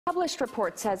Published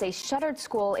report says a shuttered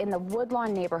school in the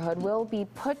Woodlawn neighborhood will be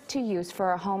put to use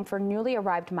for a home for newly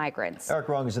arrived migrants. Eric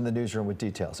Rung is in the newsroom with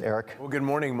details. Eric. Well, good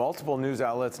morning. Multiple news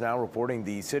outlets now reporting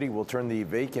the city will turn the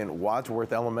vacant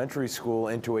Wadsworth Elementary School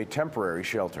into a temporary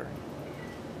shelter.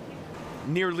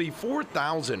 Nearly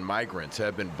 4,000 migrants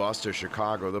have been bused to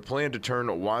Chicago. The plan to turn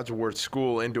Wadsworth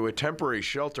School into a temporary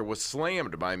shelter was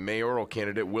slammed by mayoral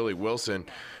candidate Willie Wilson,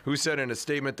 who said in a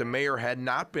statement the mayor had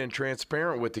not been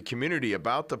transparent with the community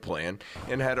about the plan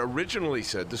and had originally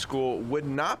said the school would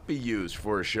not be used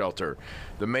for a shelter.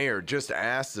 The mayor just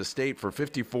asked the state for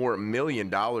 $54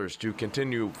 million to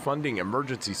continue funding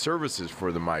emergency services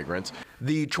for the migrants.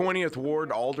 The 20th Ward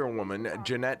Alderwoman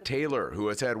Jeanette Taylor, who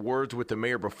has had words with the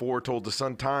mayor before, told the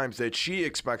Sun-Times that she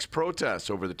expects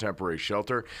protests over the temporary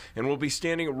shelter and will be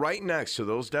standing right next to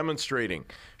those demonstrating.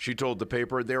 She told the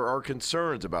paper there are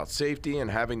concerns about safety and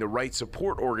having the right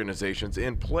support organizations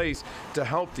in place to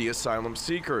help the asylum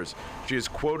seekers. She is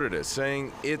quoted as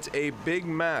saying, "It's a big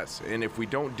mess, and if we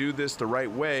don't do this the right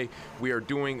way, we are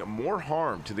doing more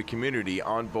harm to the community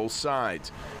on both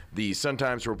sides." The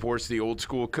Sun-Times reports the old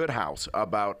school could house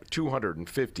about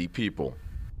 250 people.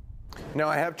 Now,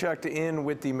 I have checked in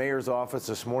with the mayor's office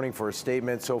this morning for a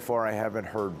statement. So far, I haven't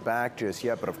heard back just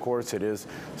yet, but of course, it is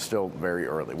still very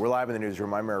early. We're live in the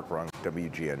newsroom. I'm Eric Rung,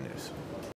 WGN News.